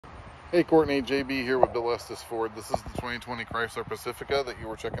Hey Courtney, JB here with Bill Estes Ford. This is the 2020 Chrysler Pacifica that you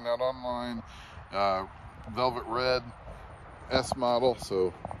were checking out online. Velvet red, S model,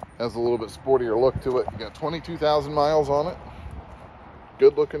 so has a little bit sportier look to it. You got 22,000 miles on it.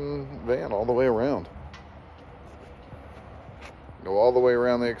 Good looking van all the way around. Go all the way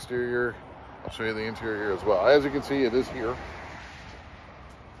around the exterior. I'll show you the interior as well. As you can see, it is here.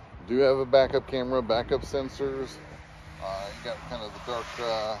 Do have a backup camera, backup sensors. You got kind of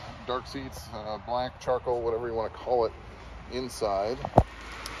the dark seats, black, charcoal, whatever you want to call it, inside.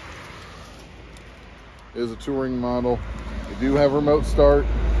 It is a touring model. You do have remote start,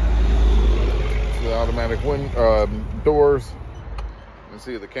 the automatic doors. You can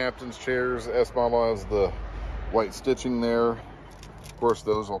see the captain's chairs. S model has the white stitching there. Of course,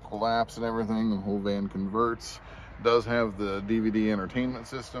 those will collapse and everything. The whole van converts. Does have the DVD entertainment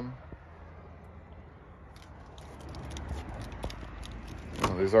system.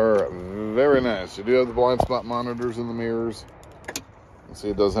 These are very nice. You do have the blind spot monitors in the mirrors. You can see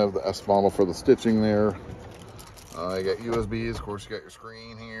it does have the S model for the stitching there. You got USBs, of course you got your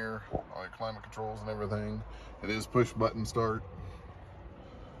screen here, all your climate controls and everything. It is push button start.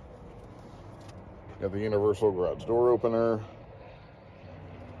 Got the universal garage door opener.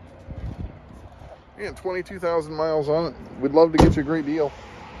 Again, 22,000 miles on it. We'd love to get you a great deal.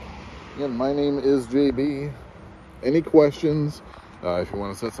 Again, my name is JB. Any questions? If you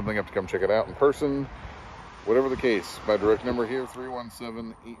want to set something up to come check it out in person, whatever the case, my direct number here,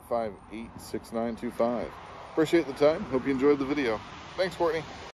 317-858-6925. Appreciate the time. Hope you enjoyed the video. Thanks, Courtney.